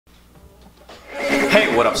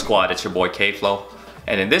Hey, what up squad, it's your boy K-Flow,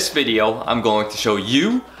 and in this video I'm going to show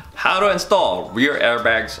you how to install rear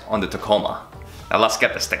airbags on the Tacoma. Now let's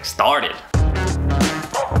get this thing started.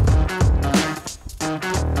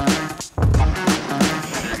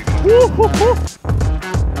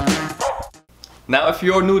 Now if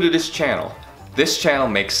you're new to this channel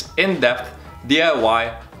makes in-depth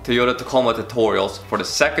DIY Toyota Tacoma tutorials for the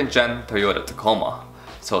 2nd gen Toyota Tacoma.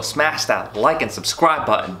 So smash that like and subscribe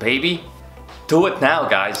button, baby! Do it now,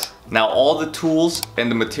 guys! Now all the tools and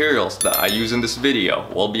the materials that I use in this video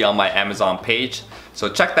will be on my Amazon page, so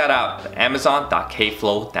check that out at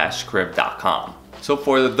amazon.kflow-crib.com. So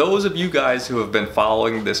for those of you guys who have been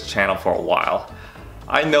following this channel for a while,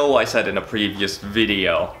 I know I said in a previous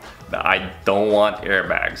video that I don't want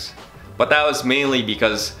airbags, but that was mainly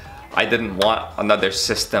because I didn't want another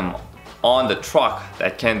system on the truck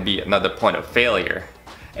that can be another point of failure.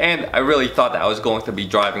 And I really thought that I was going to be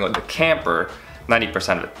driving with the camper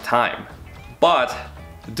 90% of the time. But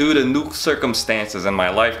due to new circumstances in my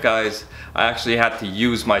life, guys, I actually had to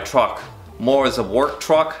use my truck more as a work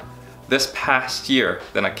truck this past year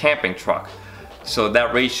than a camping truck. So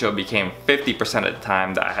that ratio became 50% of the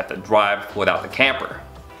time that I had to drive without the camper.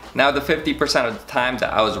 Now the 50% of the time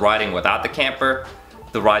that I was riding without the camper,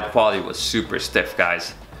 the ride quality was super stiff,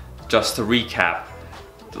 guys. Just to recap,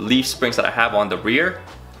 the leaf springs that I have on the rear,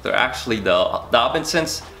 they're actually the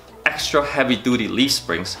Robinson's extra heavy duty leaf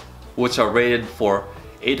springs, which are rated for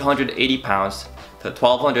 880 pounds to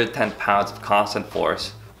 1210 pounds of constant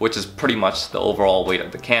force, which is pretty much the overall weight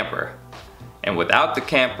of the camper. And without the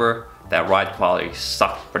camper, that ride quality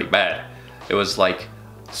sucked pretty bad. It was like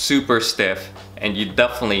super stiff, and you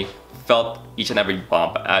definitely felt each and every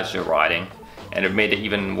bump as you're riding, and it made it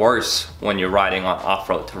even worse when you're riding on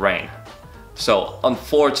off-road terrain. So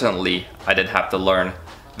unfortunately, I did have to learn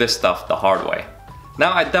this stuff the hard way.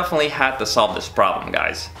 Now I definitely had to solve this problem,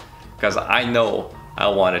 guys, because I know I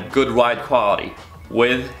wanted good ride quality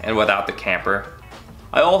with and without the camper.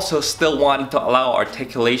 I also still wanted to allow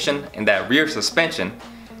articulation in that rear suspension,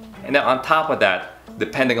 and then on top of that,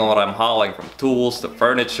 depending on what I'm hauling, from tools to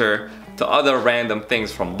furniture to other random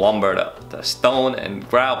things from lumber to stone and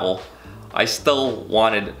gravel, I still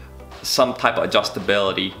wanted some type of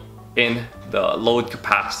adjustability in the load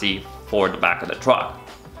capacity for the back of the truck.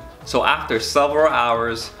 So after several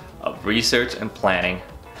hours of research and planning,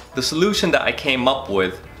 the solution that I came up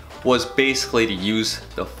with was basically to use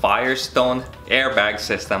the Firestone airbag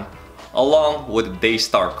system along with the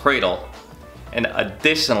Daystar Cradle. And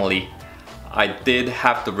additionally, I did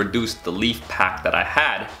have to reduce the leaf pack that I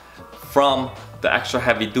had from the extra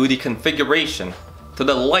heavy duty configuration to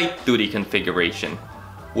the light duty configuration,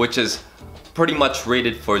 which is pretty much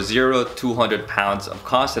rated for 0 to 200 pounds of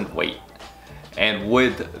constant weight. And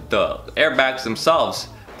with the airbags themselves,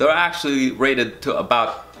 they're actually rated to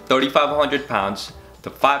about 3,500 pounds to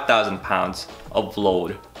 5,000 pounds of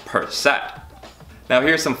load per set. Now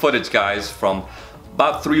here's some footage, guys, from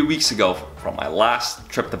about 3 weeks ago from my last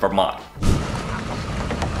trip to Vermont.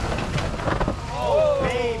 Oh,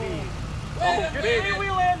 baby! Oh, you're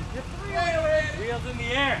three-wheeling! You're three-wheeling! Wheels in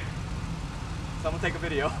the air! Someone take a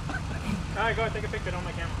video. Alright, go ahead, take a picture on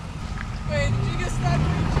my camera. Wait, did you get stuck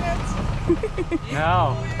any chance?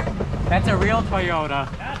 No, that's a real Toyota.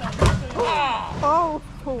 Oh.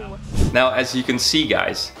 Now as you can see,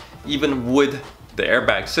 guys, even with the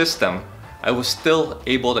airbag system, I was still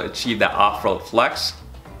able to achieve that off-road flex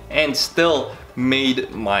and still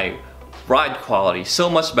made my ride quality so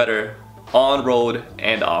much better on-road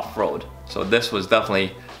and off-road. So this was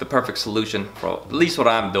definitely the perfect solution for at least what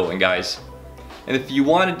I'm doing, guys. And if you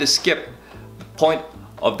wanted to skip the point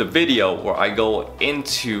of the video where I go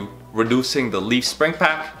into reducing the leaf spring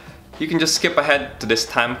pack, you can just skip ahead to this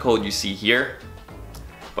time code you see here.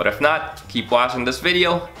 But if not, keep watching this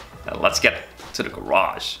video and let's get to the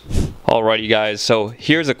garage. Alrighty guys, so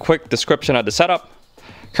here's a quick description of the setup.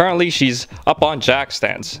 Currently she's up on jack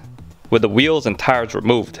stands with the wheels and tires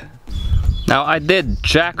removed. Now I did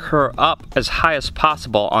jack her up as high as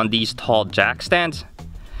possible on these tall jack stands,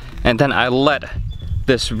 and then I let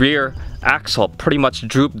this rear axle pretty much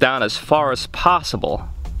droop down as far as possible.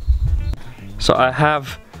 So I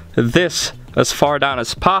have this as far down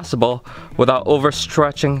as possible without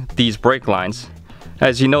overstretching these brake lines.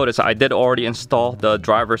 As you notice, I did already install the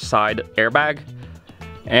driver's side airbag,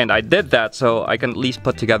 and I did that so I can at least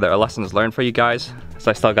put together a lessons learned for you guys,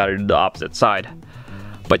 so I still gotta do the opposite side.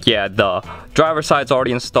 But yeah, the driver's side's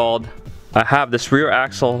already installed. I have this rear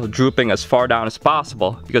axle drooping as far down as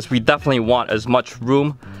possible because we definitely want as much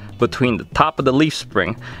room between the top of the leaf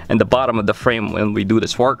spring and the bottom of the frame when we do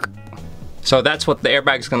this work. So that's what the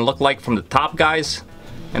airbag is going to look like from the top, guys.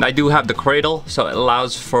 And I do have the cradle, so it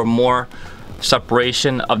allows for more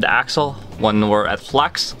separation of the axle when we're at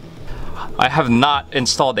flex. I have not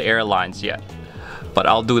installed the air lines yet, but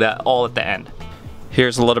I'll do that all at the end.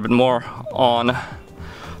 Here's a little bit more on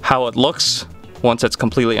how it looks once it's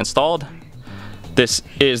completely installed. This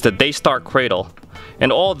is the Daystar Cradle.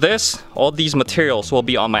 And all these materials will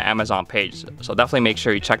be on my Amazon page. So definitely make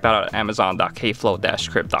sure you check that out at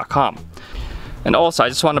amazon.kflow-crib.com. And also I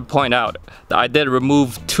just want to point out that I did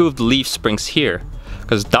remove 2 of the leaf springs here.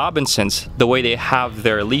 Because Dobinson's, the way they have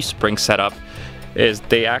their leaf spring set up is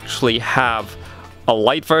they actually have a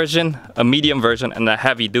light version, a medium version, and a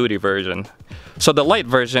heavy duty version. So the light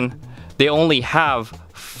version, they only have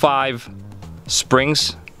 5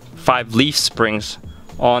 springs, 5 leaf springs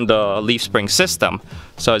on the leaf spring system.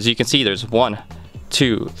 So as you can see, there's 1,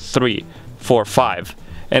 2, 3, 4, 5.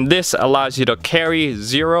 And this allows you to carry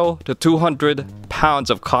 0 to 200 pounds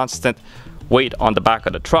of constant weight on the back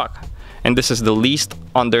of the truck. And this is the least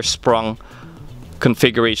undersprung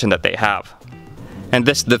configuration that they have. And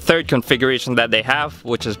this is the 3rd configuration that they have,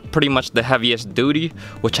 which is pretty much the heaviest duty,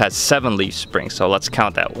 which has 7 leaf springs. So let's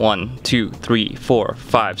count that. 1, 2, 3, 4,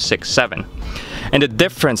 5, 6, 7. And the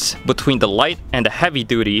difference between the light and the heavy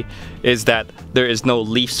duty is that there is no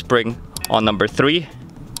leaf spring on number 3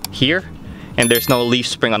 here, and there's no leaf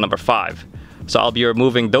spring on number 5. So I'll be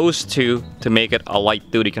removing those 2 to make it a light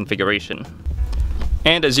duty configuration.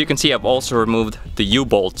 And as you can see, I've also removed the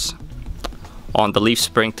U-bolts on the leaf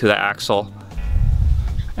spring to the axle.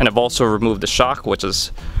 And I've also removed the shock, which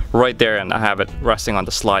is right there, and I have it resting on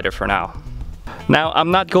the slider for now. Now, I'm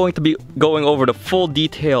not going to be going over the full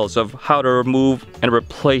details of how to remove and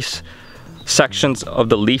replace sections of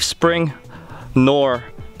the leaf spring, nor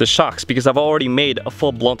the shocks, because I've already made a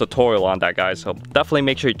full-blown tutorial on that, guys. So definitely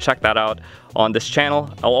make sure you check that out on this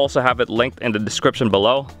channel. I'll also have it linked in the description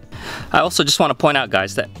below. I also just want to point out,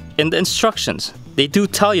 guys, that in the instructions, they do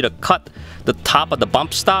tell you to cut the top of the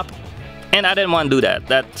bump stop. And I didn't want to do that.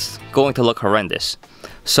 That's going to look horrendous.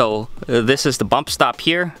 So this is the bump stop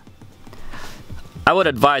here. I would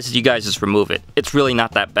advise that you guys just remove it. It's really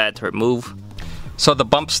not that bad to remove. So the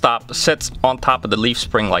bump stop sits on top of the leaf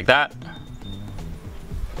spring like that.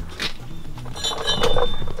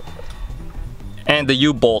 And the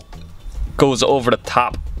U-bolt goes over the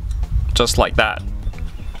top just like that.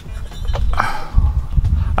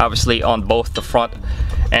 Obviously on both the front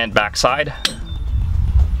and back side.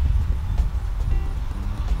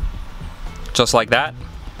 Just like that.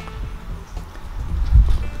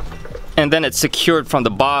 And then it's secured from the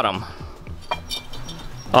bottom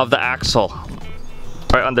of the axle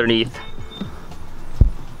right underneath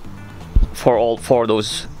for all 4 of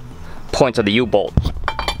those points of the U-bolt.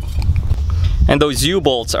 And those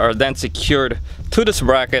U-bolts are then secured to this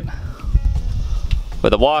bracket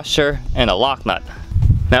with a washer and a lock nut.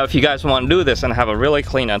 Now if you guys want to do this and have a really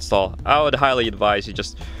clean install, I would highly advise you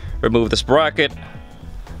just remove this bracket,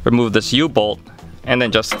 remove this U-bolt, and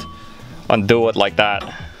then just undo it like that,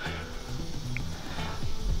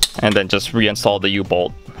 and then just reinstall the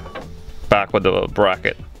U-bolt back with the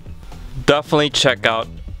bracket. Definitely check out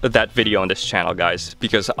that video on this channel, guys,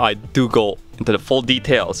 because I do go into the full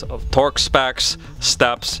details of torque specs,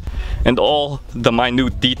 steps, and all the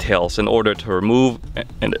minute details in order to remove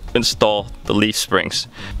and install the leaf springs,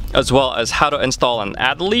 as well as how to install an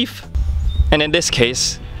add leaf. And in this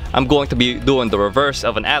case, I'm going to be doing the reverse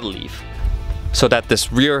of an add leaf, so that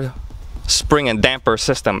this rear spring and damper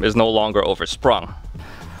system is no longer oversprung.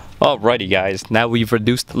 Alrighty, guys, now we've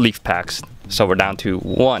reduced the leaf packs, so we're down to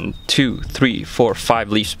 1, 2, 3, 4, 5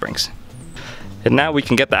 leaf springs. And now we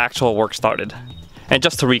can get the actual work started. And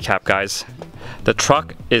just to recap, guys, the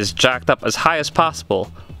truck is jacked up as high as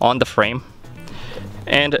possible on the frame,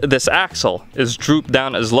 and this axle is drooped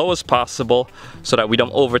down as low as possible so that we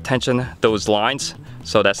don't over tension those lines.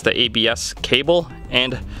 So that's the ABS cable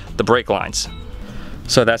and the brake lines.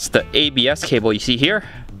 So that's the ABS cable you see here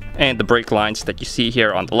and the brake lines that you see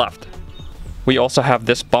here on the left. We also have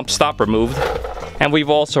this bump stop removed, and we've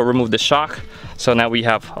also removed the shock. So now we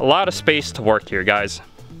have a lot of space to work here, guys.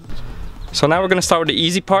 So now we're gonna start with the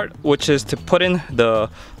easy part, which is to put in the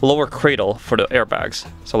lower cradle for the airbags.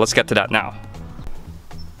 So let's get to that now.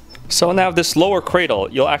 So now this lower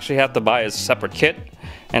cradle, you'll actually have to buy as a separate kit,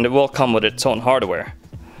 and it will come with its own hardware.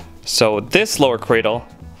 So this lower cradle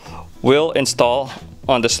will install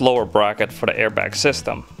on this lower bracket for the airbag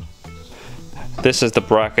system. This is the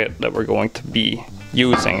bracket that we're going to be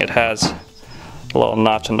using. It has a little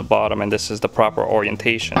notch on the bottom, and this is the proper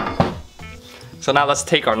orientation. So now let's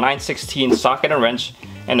take our 9/16 socket and wrench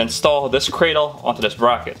and install this cradle onto this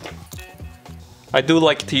bracket. I do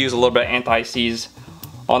like to use a little bit of anti-seize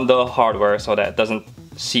on the hardware so that it doesn't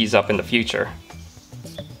seize up in the future.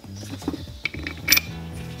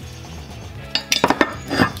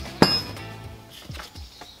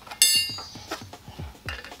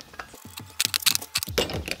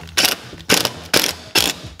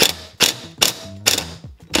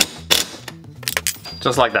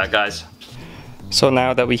 Just like that, guys. So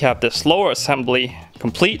now that we have this lower assembly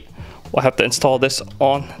complete, we'll have to install this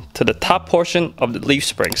on to the top portion of the leaf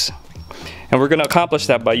springs. And we're gonna accomplish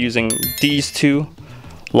that by using these two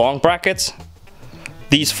long brackets,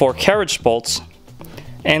 these 4 carriage bolts,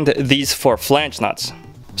 and these 4 flange nuts.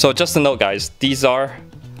 So just a note, guys, these are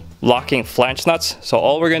locking flange nuts. So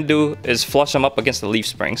all we're gonna do is flush them up against the leaf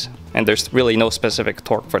springs. And there's really no specific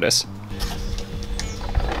torque for this.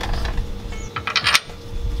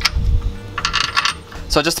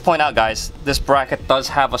 So just to point out, guys, this bracket does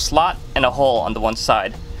have a slot and a hole on the one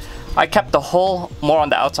side. I kept the hole more on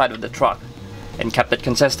the outside of the truck and kept it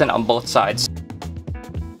consistent on both sides.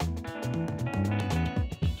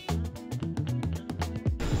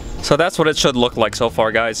 So that's what it should look like so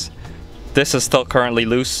far, guys. This is still currently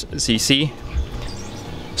loose, as you see.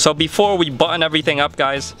 So before we button everything up,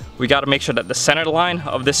 guys, we gotta make sure that the center line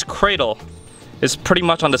of this cradle is pretty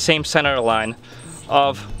much on the same center line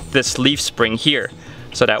of this leaf spring here,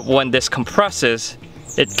 so that when this compresses,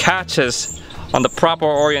 it catches on the proper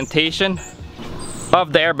orientation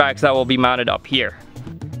of the airbags that will be mounted up here.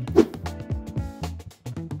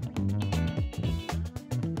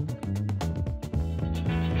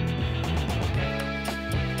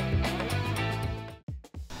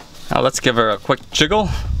 Now let's give her a quick jiggle.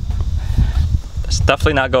 It's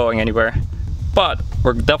definitely not going anywhere, but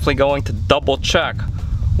we're definitely going to double check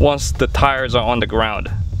once the tires are on the ground.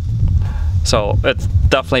 So it's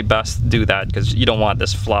definitely best to do that because you don't want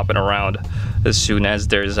this flopping around as soon as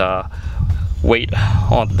there's weight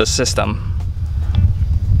on the system.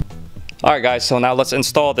 Alright guys, so now let's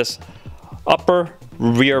install this upper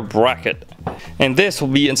rear bracket. And this will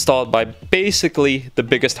be installed by basically the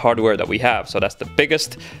biggest hardware that we have. So that's the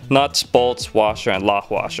biggest nuts, bolts, washer, and lock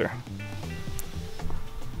washer.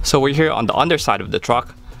 So we're here on the underside of the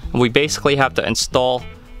truck, and we basically have to install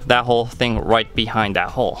that whole thing right behind that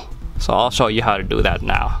hole. So I'll show you how to do that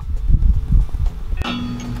now.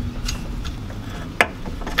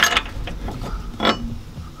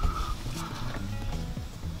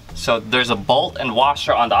 So there's a bolt and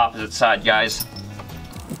washer on the opposite side, guys.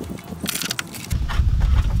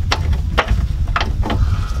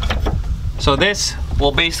 So this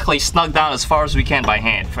will basically snug down as far as we can by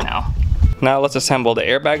hand for now. Now let's assemble the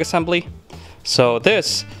airbag assembly. So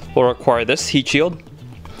this will require this heat shield,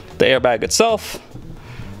 the airbag itself,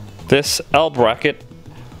 this L bracket.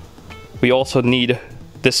 We also need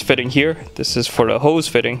this fitting here. This is for the hose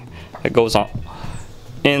fitting that goes on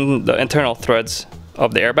in the internal threads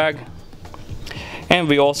of the airbag. And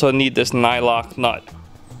we also need this nylock nut.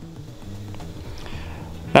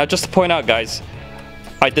 Now just to point out, guys,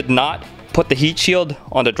 I did not put the heat shield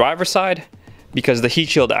on the driver's side because the heat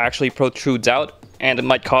shield actually protrudes out and it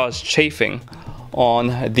might cause chafing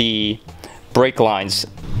on the brake lines.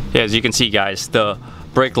 Yeah, as you can see, guys, the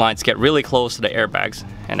brake lines get really close to the airbags,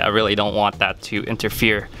 and I really don't want that to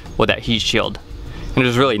interfere with that heat shield. And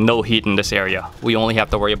there's really no heat in this area. We only have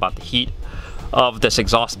to worry about the heat of this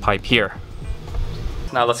exhaust pipe here.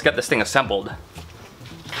 Now let's get this thing assembled.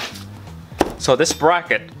 So this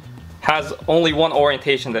bracket has only one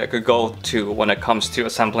orientation that it could go to when it comes to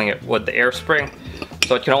assembling it with the air spring.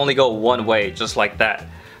 So it can only go one way, just like that.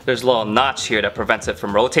 There's a little notch here that prevents it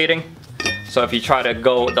from rotating. So if you try to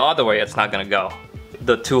go the other way, it's not gonna go.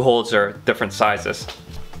 The two holes are different sizes.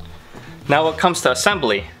 Now when it comes to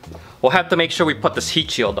assembly, we'll have to make sure we put this heat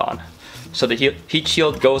shield on. So the heat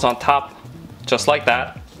shield goes on top, just like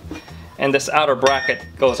that. And this outer bracket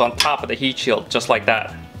goes on top of the heat shield, just like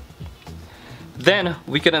that. Then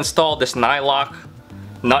we can install this nylock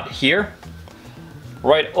nut here,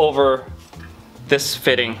 right over this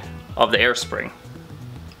fitting of the air spring.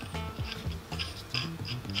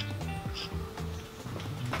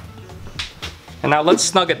 And now let's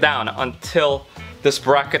snug it down until this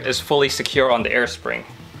bracket is fully secure on the air spring.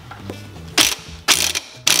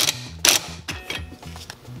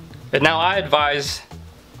 And now I advise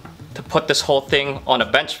to put this whole thing on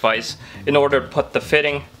a bench vise in order to put the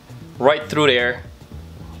fitting right through there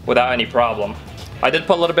without any problem. I did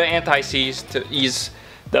put a little bit of anti-seize to ease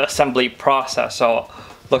the assembly process, so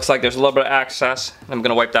looks like there's a little bit of excess, and I'm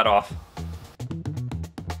gonna wipe that off.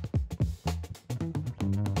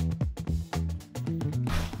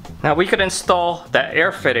 Now we could install that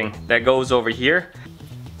air fitting that goes over here.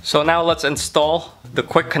 So now let's install the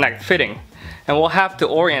quick connect fitting, and we'll have to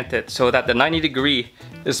orient it so that the 90 degree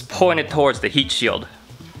is pointed towards the heat shield.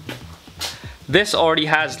 this already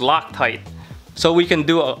has Loctite, so we can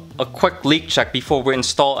do a quick leak check before we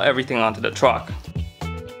install everything onto the truck.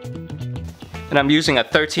 And I'm using a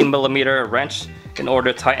 13mm wrench in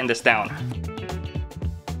order to tighten this down.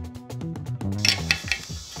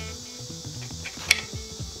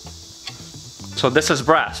 So this is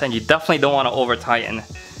brass, and you definitely don't want to over tighten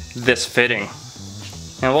this fitting.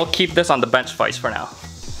 And we'll keep this on the bench vise for now.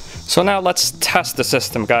 So now let's test the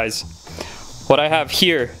system, guys. What I have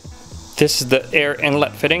here, this is the air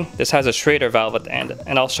inlet fitting. This has a Schrader valve at the end,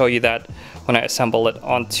 and I'll show you that when I assemble it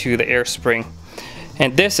onto the air spring.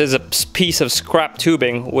 And this is a piece of scrap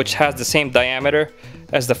tubing which has the same diameter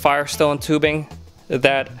as the Firestone tubing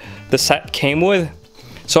that the set came with.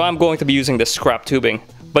 So I'm going to be using the scrap tubing,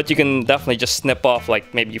 but you can definitely just snip off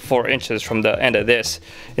like maybe 4 inches from the end of this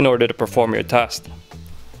in order to perform your test.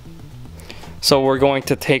 So we're going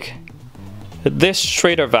to take this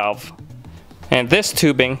Schrader valve and this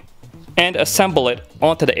tubing and assemble it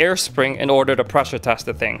onto the air spring in order to pressure test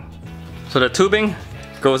the thing. So the tubing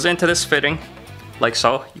goes into this fitting like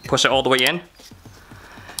so. You push it all the way in,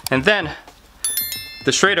 and then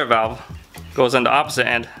the Schrader valve goes on the opposite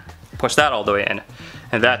end, push that all the way in,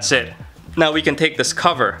 and that's it. Now we can take this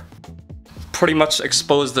cover, pretty much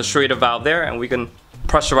expose the Schrader valve there, and we can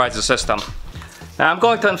pressurize the system. Now I'm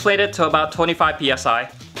going to inflate it to about 25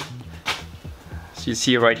 psi. So you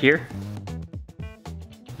see it right here.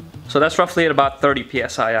 So that's roughly at about 30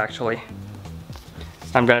 psi actually.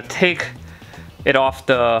 I'm gonna take it off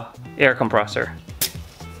the air compressor.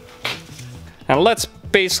 And let's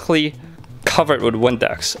basically cover it with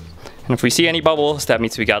Windex. And if we see any bubbles, that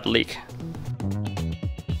means we got a leak.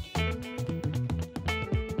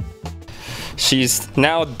 She's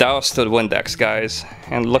now doused with Windex, guys,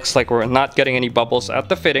 and looks like we're not getting any bubbles at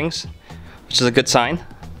the fittings, which is a good sign.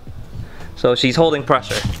 So she's holding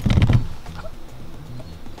pressure.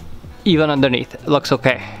 Even underneath, it looks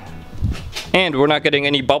okay. And we're not getting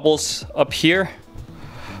any bubbles up here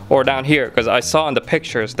or down here, because I saw in the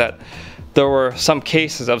pictures that there were some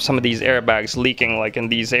cases of some of these airbags leaking, like in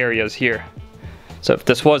these areas here. So if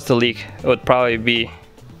this was the leak, it would probably be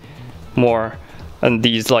more in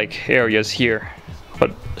these like areas here.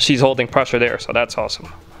 But she's holding pressure there, so that's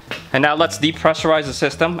awesome. And now let's depressurize the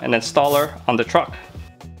system and install her on the truck.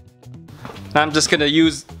 Now I'm just gonna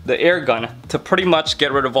use the air gun to pretty much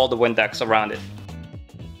get rid of all the Windex around it.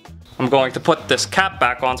 I'm going to put this cap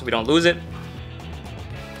back on so we don't lose it.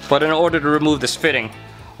 But in order to remove this fitting,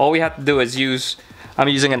 all we have to do is I'm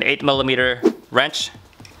using an 8mm wrench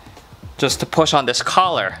just to push on this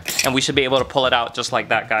collar, and we should be able to pull it out just like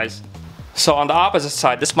that, guys. So on the opposite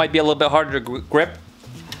side, this might be a little bit harder to grip,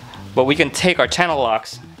 but we can take our channel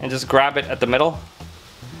locks and just grab it at the middle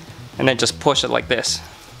and then just push it like this.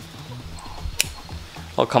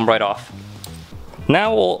 It'll come right off.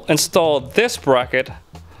 Now we'll install this bracket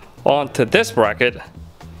onto this bracket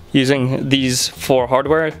using these 4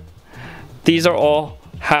 hardware. These are all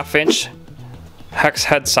 1/2 inch hex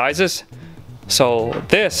head sizes. So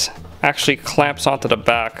this actually clamps onto the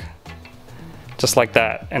back just like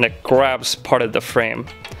that, and it grabs part of the frame.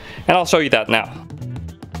 And I'll show you that now.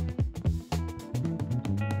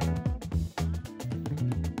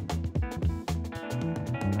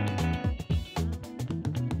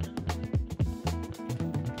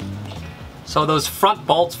 So those front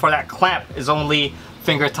bolts for that clamp is only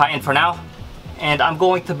finger tightened for now. And I'm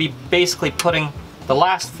going to be basically putting the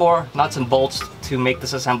last 4 nuts and bolts to make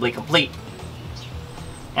this assembly complete.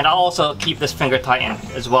 And I'll also keep this finger tightened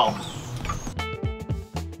as well.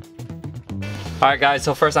 Alright guys,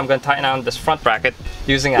 so first I'm going to tighten on this front bracket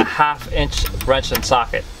using a 1/2 inch wrench and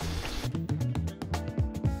socket.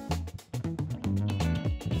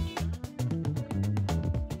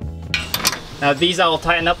 Now these I will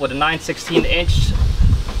tighten up with a 9/16 inch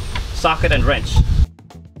socket and wrench.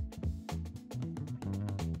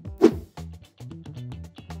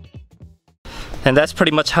 And that's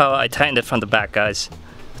pretty much how I tightened it from the back, guys.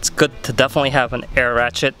 It's good to definitely have an air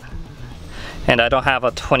ratchet. And I don't have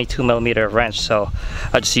a 22mm wrench, so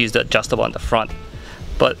I just used the adjustable on the front.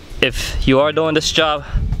 But if you are doing this job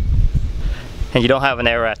and you don't have an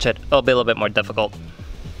air ratchet, it'll be a little bit more difficult.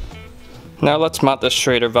 Now let's mount this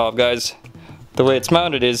Schrader valve, guys. The way it's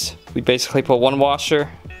mounted is we basically put one washer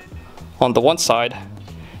on the one side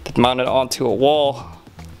that mounted onto a wall,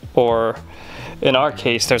 or in our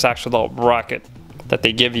case there's actually a little bracket that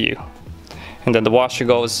they give you, and then the washer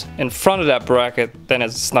goes in front of that bracket, then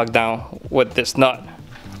it's snugged down with this nut,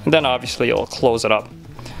 and then obviously it'll close it up.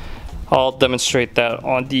 I'll demonstrate that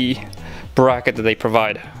on the bracket that they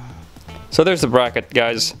provide. So there's the bracket,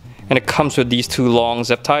 guys, and it comes with these 2 long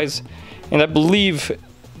zip ties, and I believe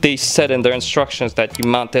they said in their instructions that you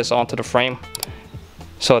mount this onto the frame.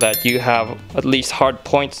 so that you have at least hard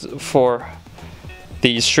points for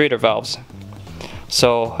these straighter valves.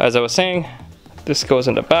 So as I was saying, this goes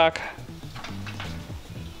in the back,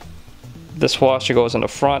 this washer goes in the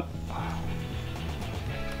front,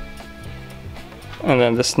 and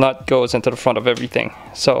then this nut goes into the front of everything.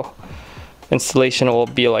 So installation will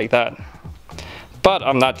be like that. But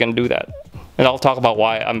I'm not gonna do that. And I'll talk about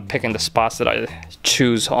why I'm picking the spots that I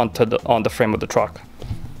choose on the frame of the truck.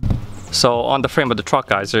 So on the frame of the truck,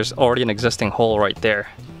 guys, there's already an existing hole right there.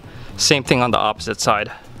 Same thing on the opposite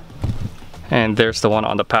side. And there's the one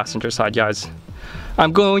on the passenger side, guys.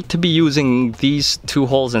 I'm going to be using these two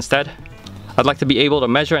holes instead. I'd like to be able to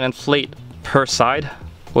measure and inflate per side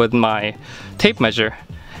with my tape measure.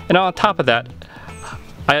 And on top of that,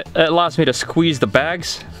 it allows me to squeeze the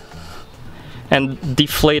bags and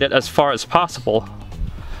deflate it as far as possible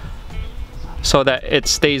so that it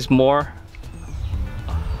stays more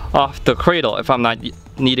off the cradle if I'm not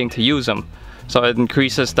needing to use them. So it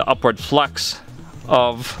increases the upward flex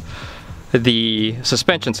of the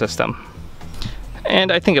suspension system.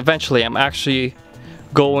 And I think eventually I'm actually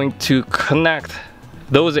going to connect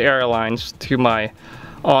those air lines to my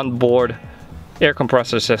onboard air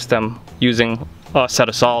compressor system using a set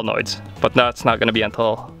of solenoids, but that's not going to be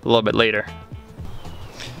until a little bit later.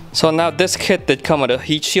 So now this kit did come with a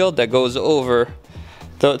heat shield that goes over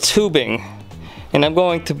the tubing, and I'm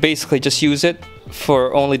going to basically just use it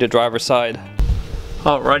for only the driver's side.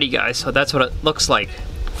 Alrighty guys, so that's what it looks like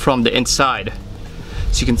from the inside.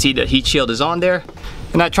 So you can see the heat shield is on there,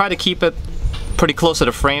 and I try to keep it pretty close to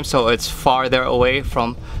the frame so it's farther away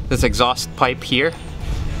from this exhaust pipe here.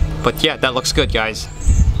 But yeah, that looks good, guys.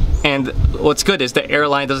 And what's good is the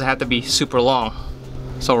airline doesn't have to be super long.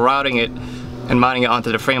 So routing it and mounting it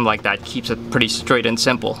onto the frame like that keeps it pretty straight and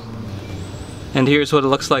simple. And here's what it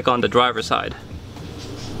looks like on the driver's side.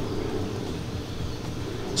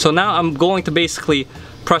 So now I'm going to basically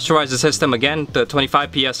pressurize the system again to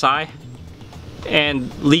 25 psi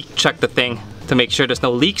and leak check the thing to make sure there's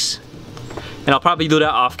no leaks. And I'll probably do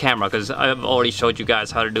that off camera because I've already showed you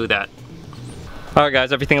guys how to do that. Alright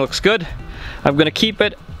guys, everything looks good. I'm gonna keep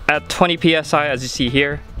it at 20 psi as you see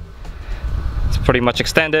here. It's pretty much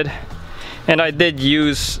extended. And I did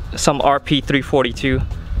use some RP342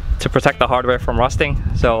 to protect the hardware from rusting.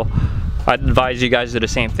 So I'd advise you guys do the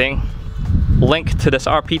same thing. Link to this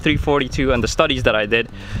RP342 and the studies that I did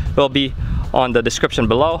will be on the description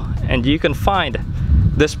below, and you can find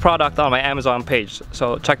this product on my Amazon page.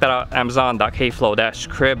 So check that out,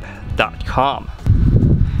 amazon.kflow-crib.com.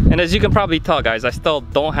 And as you can probably tell guys, I still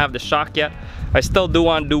don't have the shock yet. I still do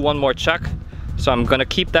want to do one more check. So I'm gonna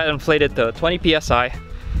keep that inflated to 20 psi,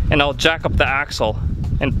 and I'll jack up the axle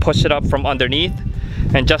and push it up from underneath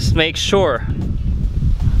and just make sure.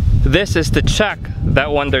 This is to check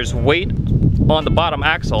that when there's weight on the bottom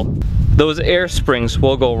axle, those air springs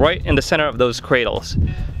will go right in the center of those cradles.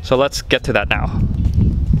 So let's get to that now.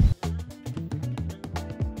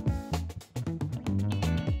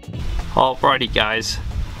 Alrighty guys,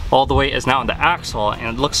 all the weight is now on the axle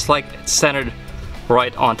and it looks like it's centered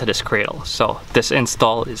right onto this cradle. So this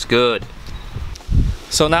install is good.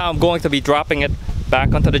 So now I'm going to be dropping it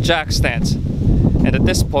back onto the jack stance. And at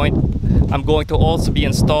this point, I'm going to also be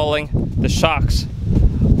installing the shocks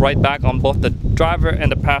right back on both the driver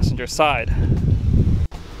and the passenger side.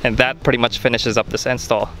 And that pretty much finishes up this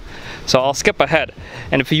install. So I'll skip ahead.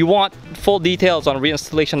 And if you want full details on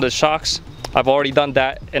reinstallation of the shocks, I've already done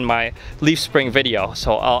that in my leaf spring video.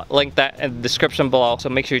 So I'll link that in the description below, so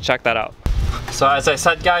make sure you check that out. So as I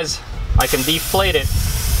said guys, I can deflate it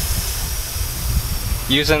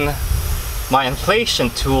using my inflation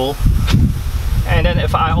tool. And then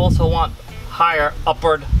if I also want higher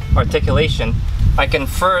upward articulation, I can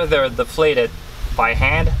further deflate it by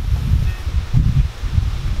hand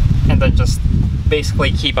and then just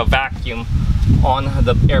basically keep a vacuum on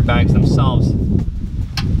the airbags themselves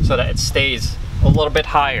so that it stays a little bit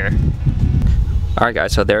higher. Alright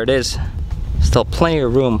guys, so there it is. Still plenty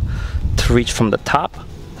of room to reach from the top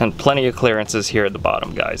and plenty of clearances here at the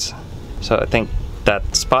bottom, guys. So I think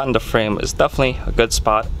that spot in the frame is definitely a good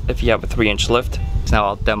spot if you have a 3-inch lift. So now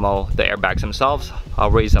I'll demo the airbags themselves.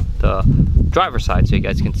 I'll raise up the driver's side so you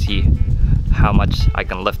guys can see how much I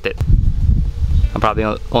can lift it. I'm probably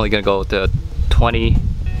only gonna go to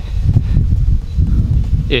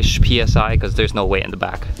 20-ish psi because there's no weight in the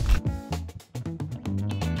back.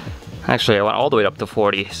 Actually, I went all the way up to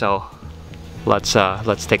 40, so let's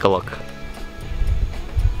take a look.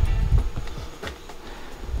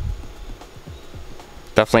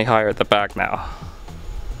 Definitely higher at the back now.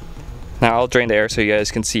 Now I'll drain the air so you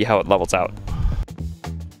guys can see how it levels out.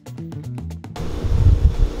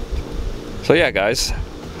 So yeah guys,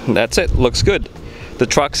 that's it. Looks good. The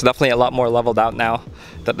truck's definitely a lot more leveled out now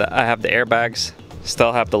that I have the airbags.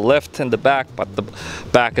 Still have the lift in the back, but the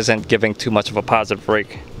back isn't giving too much of a positive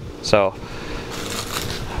brake. So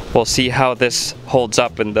we'll see how this holds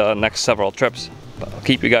up in the next several trips. But I'll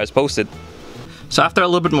keep you guys posted. So after a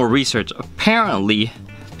little bit more research, apparently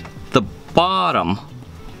the bottom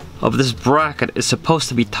of this bracket is supposed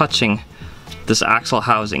to be touching this axle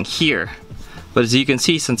housing here. But as you can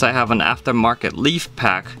see, since I have an aftermarket leaf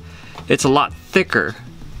pack, it's a lot thicker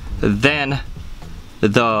than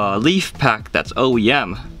the leaf pack that's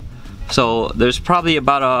OEM. So there's probably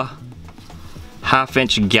about a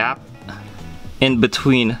half-inch gap in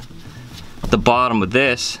between the bottom of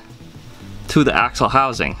this to the axle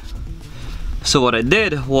housing. So what I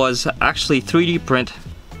did was actually 3D print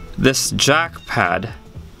this jack pad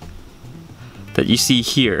that you see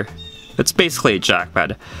here. It's basically a jack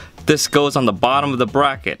pad. This goes on the bottom of the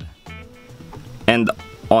bracket and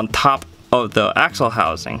on top of the axle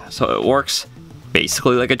housing, so it works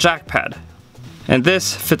basically like a jack pad. And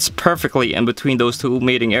this fits perfectly in between those two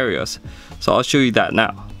mating areas, so I'll show you that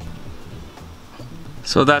now.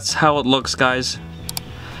 So that's how it looks, guys.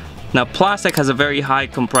 Now plastic has a very high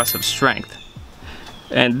compressive strength,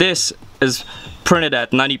 and this is printed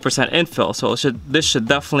at 90% infill, so this should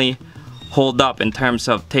definitely hold up in terms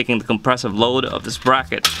of taking the compressive load of this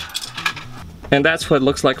bracket. And that's what it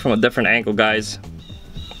looks like from a different angle, guys.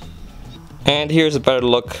 And here's a better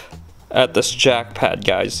look at this jack pad,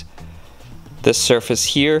 guys. This surface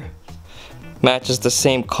here matches the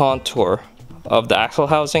same contour of the axle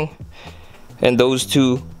housing, and those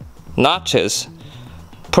two notches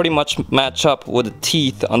pretty much match up with the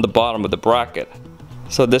teeth on the bottom of the bracket.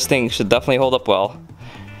 So this thing should definitely hold up well,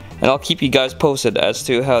 and I'll keep you guys posted as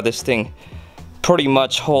to how this thing pretty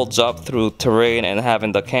much holds up through terrain and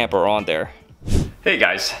having the camper on there. Hey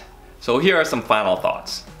guys, so here are some final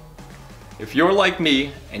thoughts. If you're like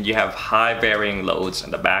me and you have high varying loads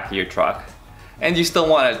in the back of your truck and you still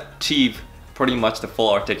want to achieve pretty much the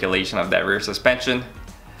full articulation of that rear suspension,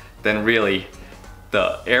 then really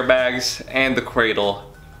the airbags and the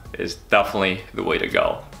Cradle is definitely the way to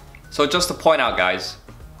go. So just to point out, guys,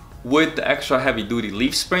 with the extra heavy duty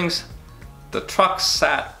leaf springs, the truck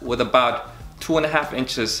sat with about 2.5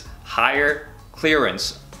 inches higher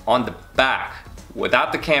clearance on the back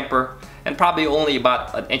without the camper, and probably only about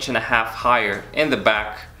 1.5 inches higher in the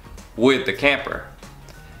back with the camper.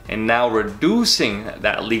 And now reducing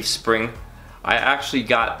that leaf spring, I actually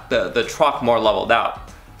got the truck more leveled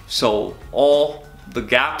out. So all the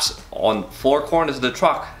gaps on 4 corners of the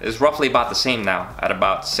truck is roughly about the same now, at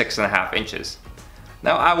about 6.5 inches.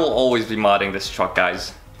 Now I will always be modding this truck,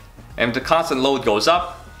 guys. And if the constant load goes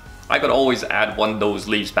up, I could always add one of those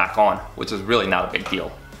leaves back on, which is really not a big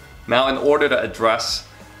deal. Now in order to address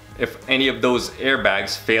if any of those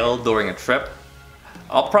airbags fail during a trip,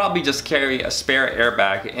 I'll probably just carry a spare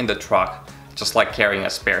airbag in the truck, just like carrying a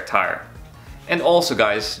spare tire. And also,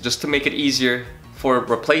 guys, just to make it easier for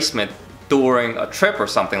replacement during a trip or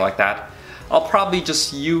something like that, I'll probably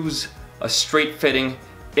just use a straight fitting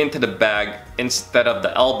into the bag instead of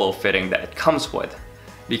the elbow fitting that it comes with.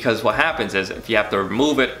 Because what happens is, if you have to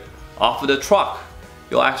remove it off of the truck,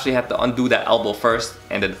 you'll actually have to undo that elbow first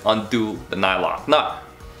and then undo the nylock nut.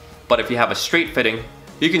 But if you have a straight fitting,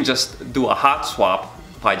 you can just do a hot swap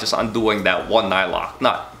by just undoing that one nylock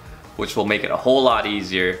nut, which will make it a whole lot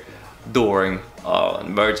easier during an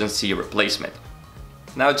emergency replacement.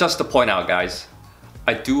 Now just to point out, guys,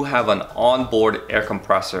 I do have an onboard air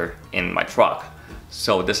compressor in my truck.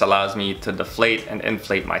 So this allows me to deflate and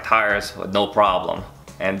inflate my tires with no problem.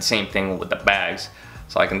 And same thing with the bags.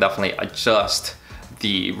 So I can definitely adjust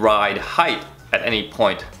the ride height at any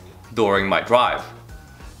point during my drive.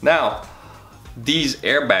 Now, these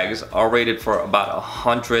airbags are rated for about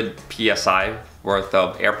 100 PSI worth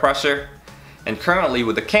of air pressure. And currently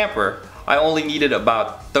with the camper, I only needed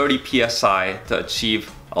about 30 PSI to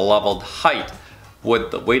achieve a leveled height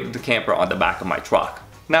with the weight of the camper on the back of my truck.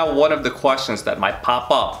 Now, one of the questions that might pop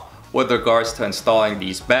up with regards to installing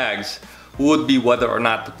these bags would be whether or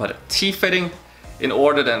not to put a T-fitting in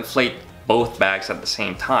order to inflate both bags at the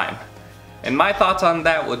same time. And my thoughts on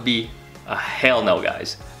that would be a hell no,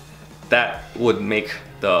 guys. That would make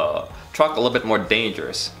the truck a little bit more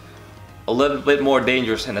dangerous. A little bit more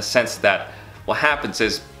dangerous in the sense that what happens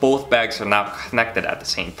is both bags are now connected at the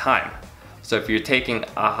same time. So if you're taking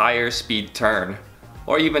a higher speed turn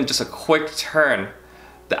or even just a quick turn,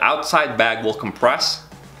 the outside bag will compress.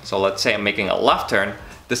 So let's say I'm making a left turn,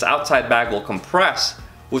 this outside bag will compress,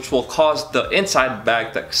 which will cause the inside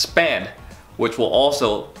bag to expand, which will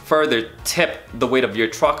also further tip the weight of your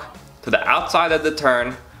truck to the outside of the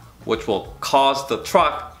turn, which will cause the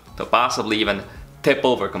truck to possibly even tip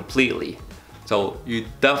over completely. So you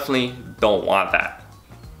definitely don't want that.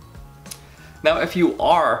 Now, if you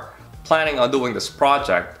are planning on doing this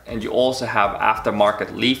project and you also have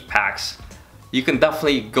aftermarket leaf packs, you can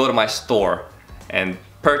definitely go to my store and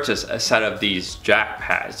purchase a set of these jack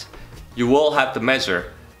pads. You will have to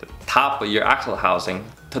measure the top of your axle housing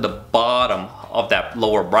to the bottom of that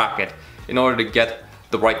lower bracket in order to get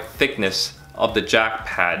the right thickness of the jack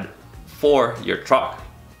pad for your truck.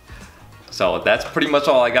 So that's pretty much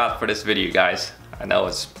all I got for this video, guys. I know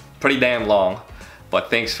it's pretty damn long, but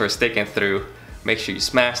thanks for sticking through. Make sure you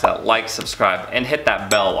smash that like, subscribe, and hit that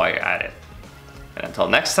bell while you're at it. And until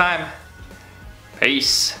next time,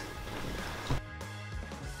 peace.